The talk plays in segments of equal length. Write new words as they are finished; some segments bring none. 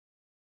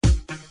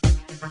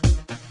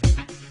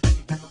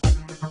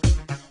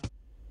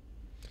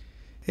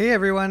Hey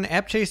everyone,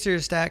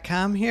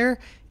 appchasers.com here,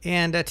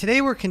 and today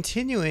we're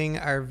continuing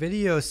our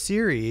video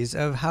series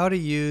of how to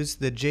use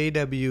the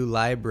JW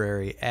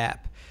Library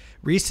app.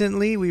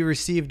 Recently, we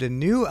received a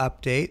new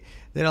update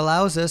that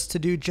allows us to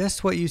do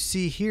just what you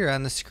see here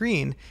on the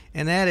screen,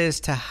 and that is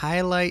to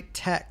highlight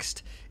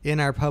text in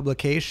our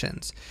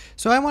publications.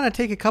 So I want to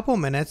take a couple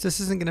minutes. This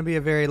isn't going to be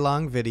a very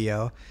long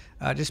video,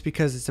 just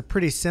because it's a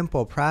pretty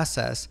simple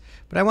process,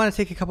 but I want to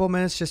take a couple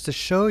minutes just to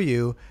show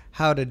you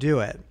how to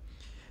do it.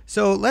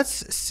 So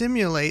let's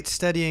simulate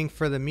studying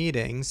for the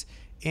meetings,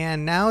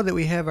 and now that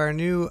we have our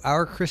new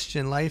Our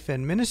Christian Life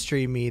and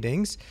Ministry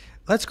meetings,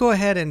 let's go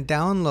ahead and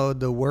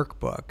download the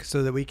workbook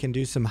so that we can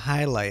do some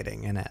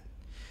highlighting in it.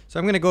 So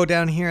I'm going to go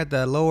down here at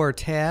the lower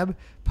tab,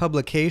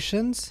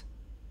 Publications.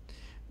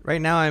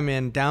 Right now I'm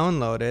in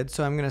Downloaded,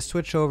 so I'm going to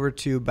switch over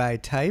to By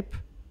Type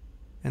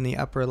in the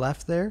upper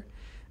left there.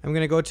 I'm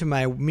going to go to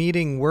my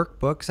Meeting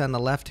Workbooks on the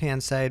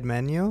left-hand side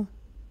menu.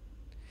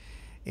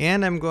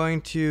 And I'm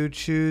going to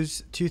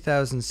choose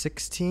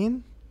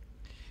 2016.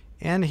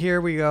 And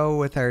here we go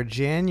with our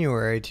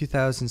January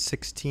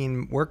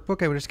 2016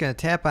 workbook. I'm just going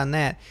to tap on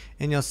that,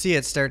 and you'll see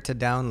it start to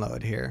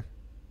download here.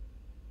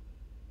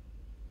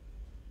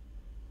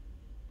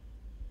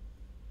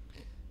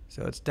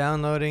 So it's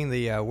downloading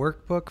the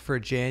workbook for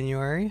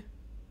January.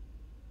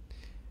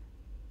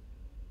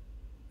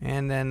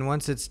 And then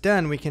once it's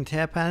done, we can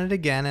tap on it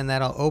again, and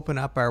that'll open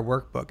up our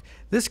workbook.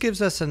 This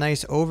gives us a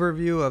nice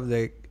overview of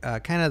the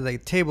kind of the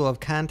table of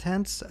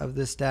contents of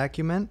this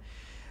document.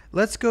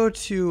 Let's go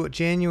to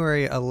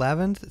January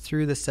 11th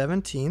through the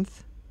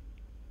 17th.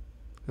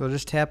 We'll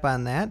just tap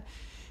on that.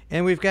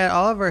 And we've got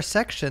all of our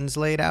sections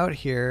laid out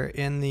here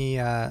in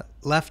the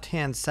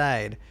left-hand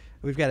side.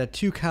 We've got a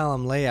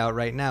two-column layout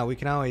right now. We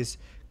can always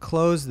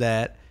close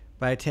that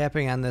by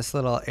tapping on this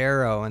little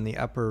arrow in the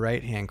upper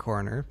right-hand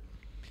corner.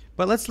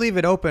 But let's leave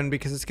it open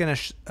because it's going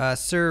to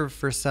serve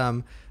for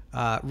some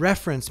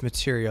reference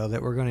material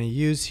that we're going to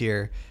use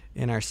here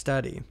in our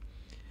study.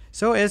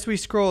 So as we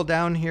scroll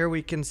down here,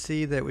 we can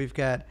see that we've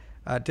got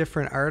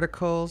different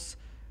articles,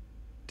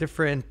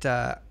 different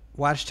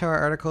Watchtower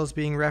articles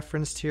being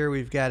referenced here.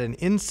 We've got an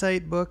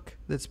Insight book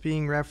that's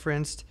being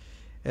referenced,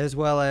 as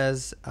well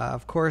as,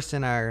 of course,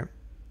 in our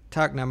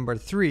talk number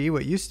 3,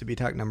 what used to be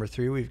talk number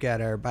 3, we've got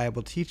our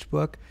Bible Teach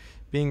book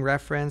being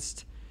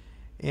referenced.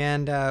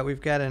 And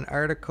we've got an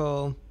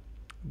article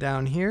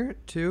down here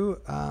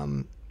too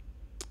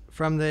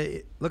from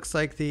the, looks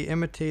like the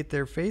Imitate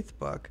Their Faith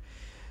book.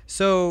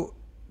 So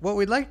what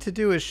we'd like to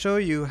do is show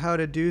you how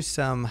to do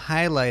some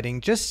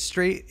highlighting just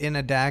straight in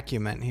a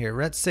document here.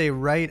 Let's say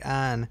right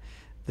on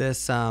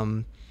this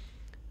document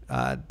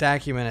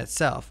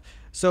itself.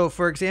 So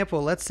for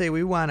example, let's say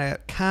we want to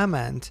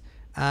comment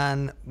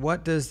on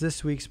what does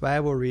this week's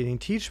Bible reading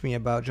teach me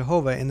about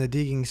Jehovah in the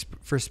Digging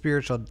for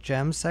Spiritual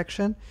Gems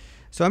section.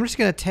 So I'm just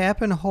going to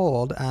tap and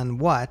hold on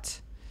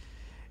what,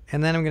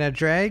 and then I'm going to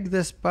drag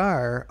this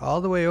bar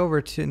all the way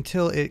over to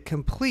until it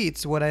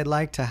completes what I'd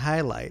like to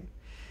highlight.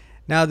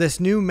 Now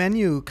this new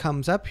menu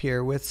comes up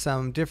here with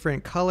some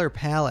different color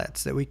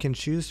palettes that we can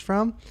choose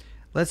from.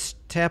 Let's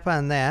tap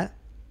on that,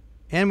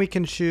 and we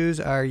can choose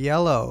our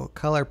yellow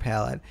color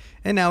palette.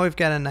 And now we've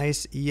got a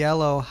nice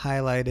yellow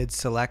highlighted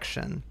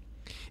selection.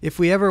 If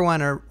we ever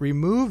want to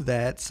remove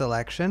that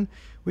selection,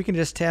 we can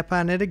just tap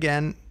on it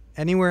again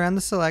anywhere on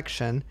the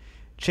selection,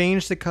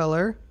 change the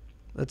color,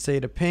 let's say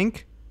to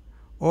pink,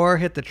 or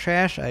hit the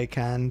trash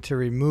icon to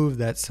remove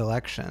that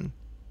selection.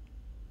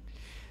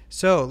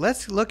 So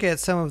let's look at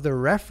some of the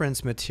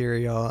reference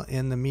material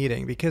in the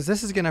meeting, because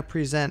this is going to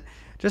present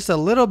just a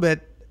little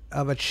bit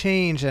of a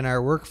change in our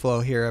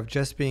workflow here of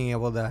just being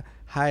able to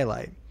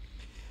highlight.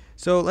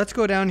 So let's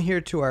go down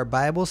here to our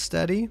Bible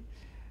study.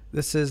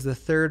 This is the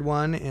third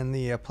one in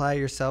the Apply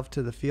Yourself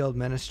to the Field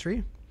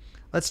Ministry.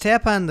 Let's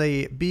tap on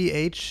the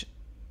BH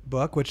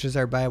book, which is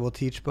our Bible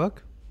Teach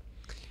book.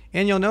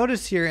 And you'll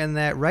notice here in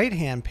that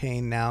right-hand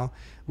pane now,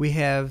 we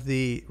have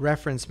the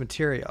reference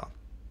material.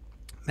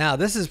 Now,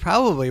 this is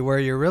probably where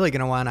you're really going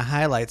to want to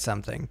highlight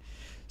something.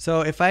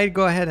 So if I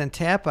go ahead and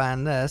tap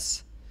on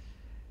this,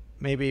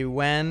 maybe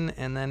when,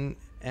 and then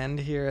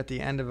end here at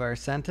the end of our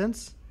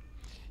sentence,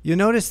 you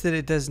notice that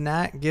it does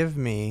not give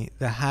me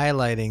the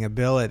highlighting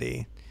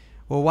ability.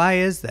 Well, why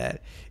is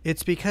that?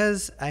 It's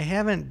because I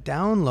haven't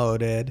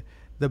downloaded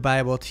the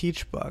Bible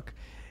Teach book.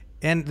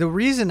 And the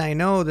reason I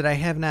know that I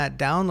have not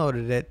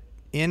downloaded it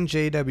in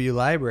JW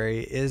Library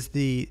is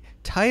the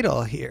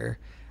title here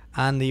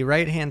on the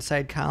right-hand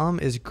side column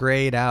is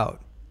grayed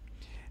out.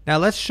 Now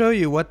let's show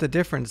you what the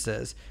difference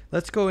is.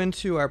 Let's go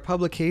into our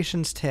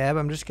Publications tab.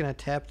 I'm just going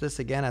to tap this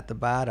again at the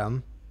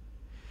bottom.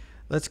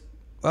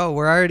 Oh,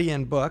 we're already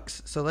in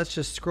Books, so let's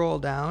just scroll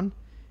down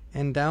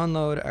and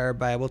download our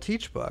Bible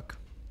Teach book.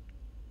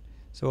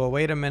 So we'll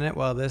wait a minute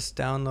while this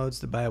downloads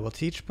the Bible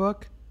Teach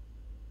book.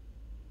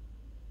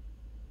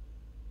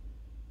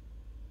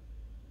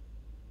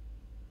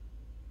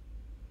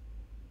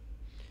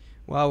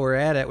 While we're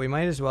at it, we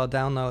might as well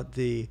download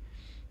the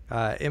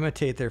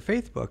Imitate Their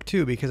Faith book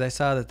too, because I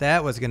saw that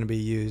that was going to be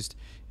used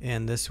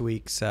in this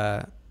week's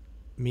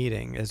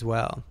meeting as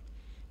well.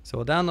 So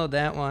we'll download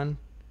that one.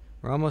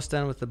 We're almost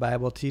done with the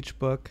Bible Teach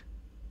Book.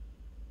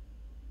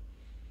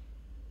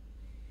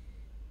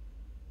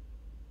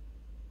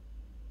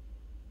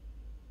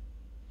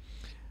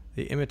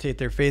 The Imitate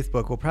Their Faith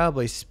book will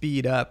probably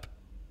speed up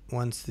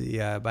once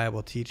the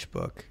Bible Teach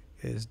Book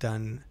is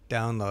done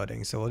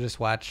downloading. So we'll just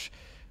watch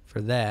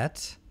for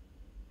that.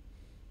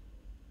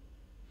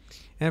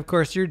 And of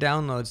course, your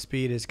download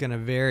speed is going to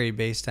vary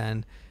based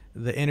on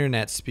the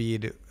internet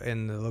speed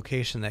and the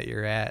location that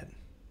you're at.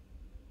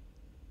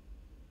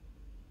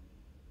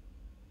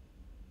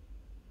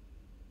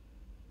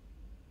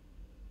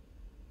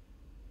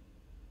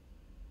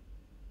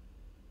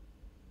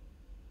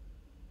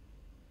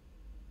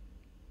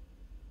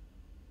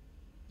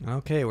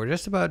 Okay, we're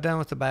just about done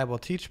with the Bible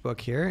Teach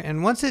Book here.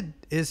 And once it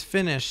is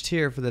finished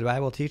here for the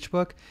Bible Teach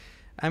Book,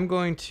 I'm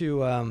going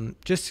to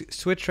just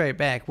switch right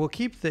back. We'll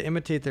keep the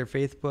Imitate Their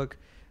Faith book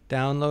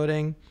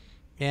downloading.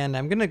 And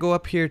I'm going to go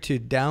up here to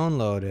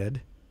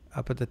Downloaded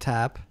up at the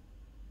top.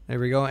 There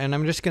we go. And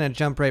I'm just going to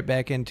jump right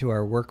back into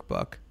our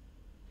workbook.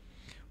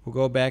 We'll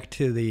go back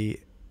to the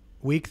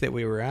week that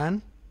we were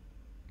on.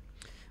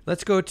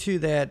 Let's go to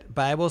that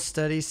Bible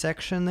study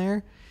section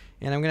there.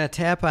 And I'm going to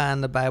tap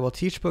on the Bible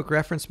Teach Book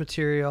reference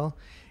material.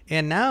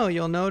 And now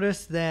you'll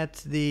notice that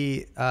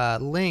the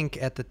link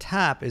at the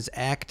top is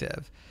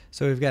active.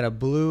 So we've got a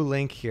blue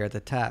link here at the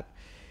top.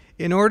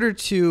 In order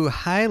to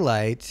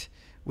highlight,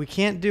 we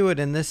can't do it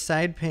in this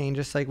side pane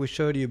just like we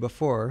showed you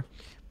before,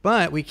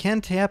 but we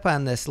can tap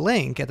on this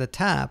link at the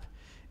top,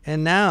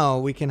 and now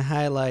we can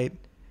highlight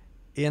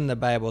in the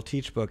Bible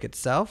Teach Book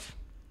itself.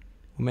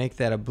 We'll make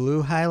that a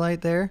blue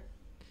highlight there,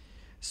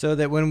 so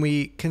that when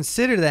we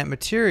consider that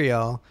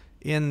material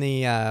in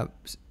the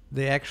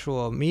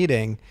actual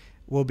meeting,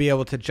 we'll be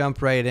able to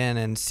jump right in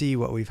and see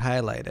what we've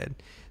highlighted.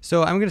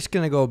 So I'm just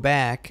going to go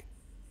back,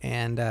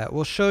 and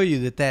we'll show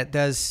you that that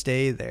does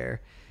stay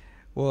there.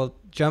 We'll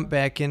jump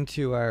back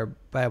into our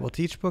Bible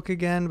Teach Book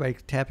again by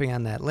tapping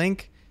on that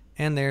link,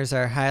 and there's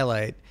our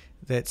highlight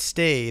that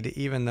stayed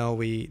even though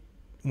we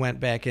went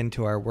back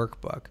into our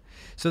workbook.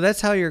 So that's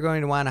how you're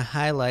going to want to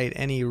highlight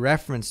any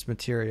reference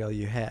material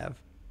you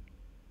have.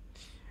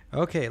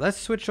 Okay, let's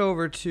switch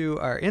over to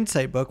our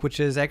Insight book, which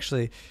is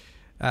actually,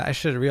 I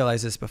should have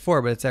realized this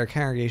before, but it's our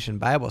Congregation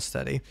Bible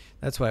Study.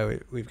 That's why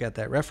we've got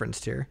that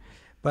referenced here.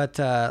 But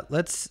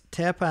let's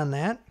tap on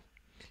that.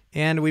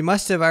 And we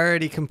must have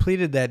already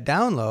completed that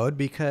download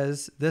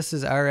because this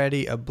is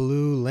already a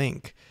blue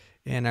link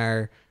in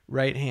our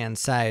right-hand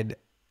side,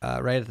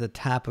 right at the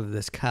top of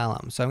this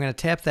column. So I'm going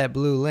to tap that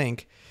blue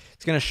link.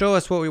 It's going to show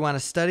us what we want to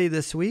study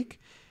this week.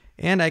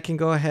 And I can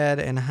go ahead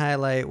and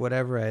highlight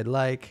whatever I'd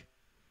like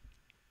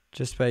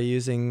just by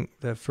using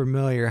the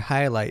familiar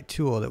highlight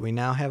tool that we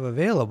now have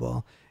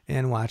available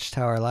in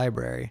Watchtower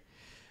Library.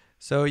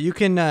 So you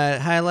can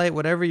highlight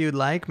whatever you'd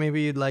like.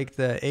 Maybe you'd like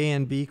the A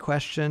and B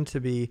question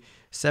to be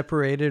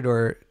separated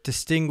or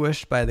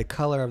distinguished by the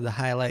color of the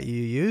highlight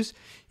you use.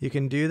 You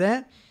can do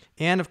that.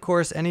 And of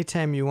course,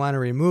 anytime you want to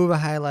remove a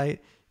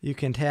highlight, you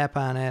can tap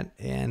on it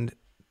and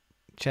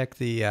check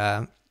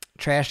the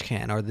trash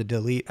can or the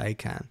delete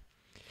icon.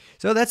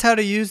 So that's how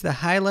to use the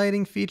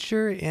highlighting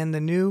feature in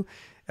the new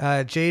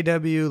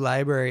JW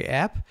Library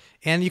app.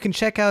 And you can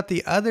check out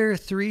the other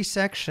 3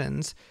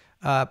 sections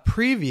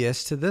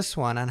previous to this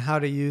one on how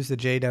to use the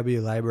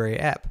JW Library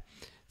app.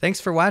 Thanks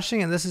for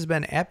watching, and this has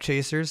been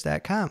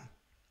appchasers.com.